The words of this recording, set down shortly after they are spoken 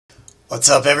What's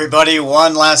up, everybody?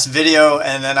 One last video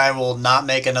and then I will not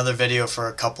make another video for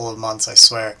a couple of months, I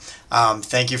swear.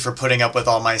 Thank you for putting up with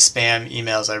all my spam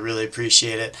emails. I really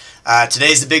appreciate it.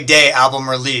 Today's the big day, album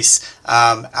release.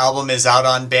 Album is out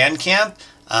on Bandcamp.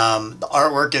 The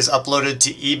artwork is uploaded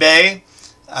to eBay.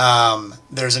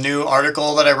 There's a new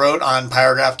article that I wrote on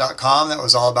Pyrograph.com that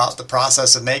was all about the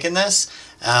process of making this.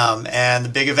 And the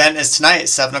big event is tonight,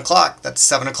 7 o'clock. That's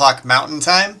 7 o'clock Mountain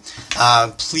Time.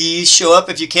 Please show up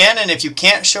if you can, and if you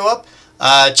can't show up,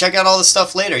 check out all the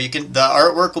stuff later. The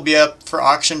artwork will be up for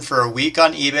auction for a week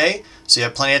on eBay, so you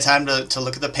have plenty of time to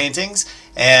look at the paintings.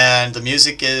 And the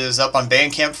music is up on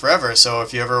Bandcamp forever, so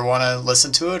if you ever want to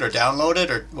listen to it or download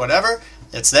it or whatever,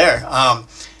 it's there.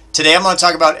 Today I'm going to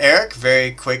talk about Eric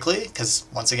very quickly because,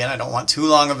 once again, I don't want too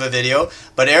long of a video.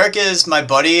 But Eric is my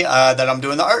buddy that I'm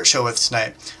doing the art show with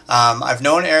tonight. I've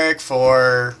known Eric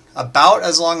for about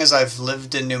as long as I've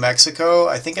lived in New Mexico.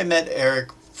 I think I met Eric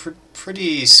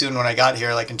pretty soon when I got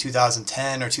here, like in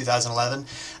 2010 or 2011.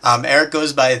 Eric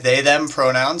goes by they, them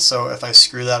pronouns, so if I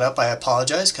screw that up, I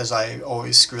apologize because I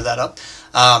always screw that up.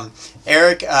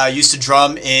 Eric used to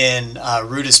drum in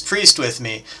Rudis Priest with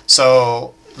me.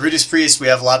 So Rudis Priest, we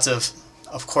have lots of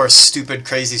course, stupid,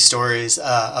 crazy stories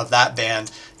of that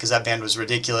band, because that band was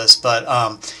ridiculous. But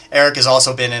Eric has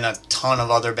also been in a ton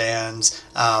of other bands.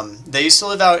 They used to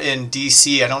live out in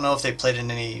D.C. I don't know if they played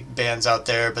in any bands out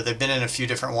there, but they've been in a few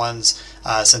different ones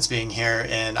since being here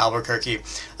in Albuquerque.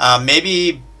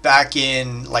 Maybe back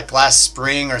in like last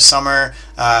spring or summer,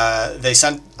 they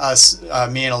sent us,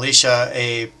 me and Alicia,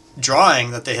 a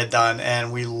drawing that they had done,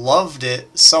 and we loved it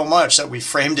so much that we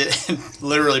framed it and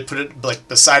literally put it like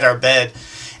beside our bed.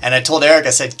 And I told Eric, I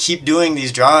said, keep doing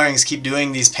these drawings, keep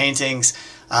doing these paintings,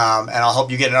 and I'll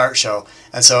help you get an art show.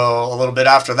 And so a little bit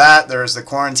after that, there was the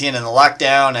quarantine and the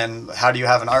lockdown, and how do you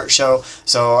have an art show?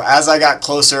 So as I got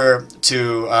closer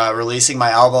to releasing my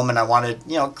album, and I wanted,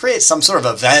 create some sort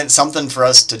of event, something for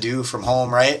us to do from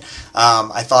home, right?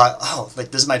 I thought, oh,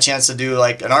 like this is my chance to do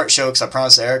like an art show, because I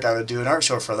promised Eric I would do an art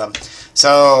show for them.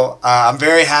 So I'm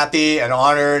very happy and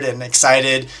honored and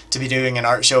excited to be doing an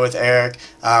art show with Eric.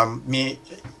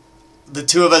 The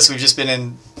two of us, we've just been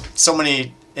in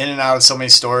and out of so many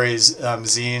stories,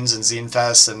 zines and zine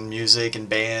fests and music and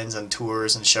bands and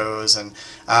tours and shows, and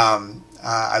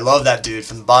I love that dude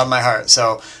from the bottom of my heart.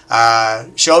 So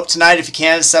show up tonight if you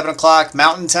can at 7 o'clock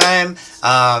Mountain Time.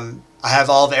 I have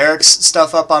all of Eric's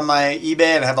stuff up on my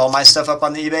eBay, and I have all my stuff up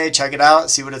on the eBay. Check it out,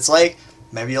 see what it's like.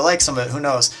 Maybe you'll like some of it, who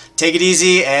knows. Take it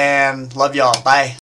easy, and love y'all. Bye.